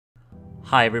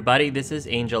Hi everybody, this is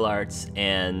Angel Arts,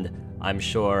 and I'm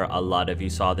sure a lot of you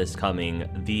saw this coming.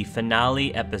 The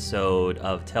finale episode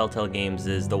of Telltale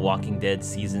Games' The Walking Dead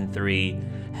Season 3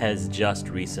 has just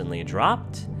recently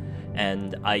dropped,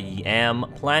 and I am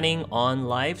planning on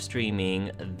live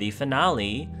streaming the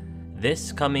finale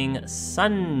this coming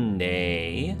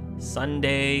Sunday,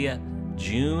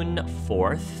 June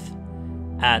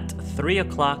 4th at 3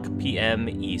 o'clock p.m.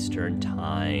 Eastern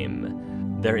Time.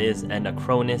 There is an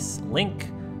Acronis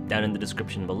link down in the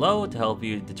description below to help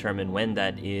you determine when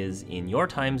that is in your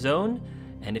time zone.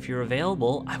 And if you're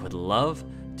available, I would love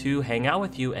to hang out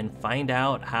with you and find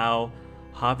out how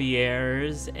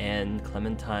Javier's and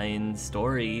Clementine's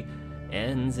story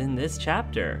ends in this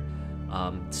chapter.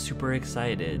 Super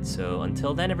excited. So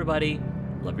until then, everybody,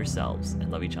 love yourselves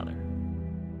and love each other.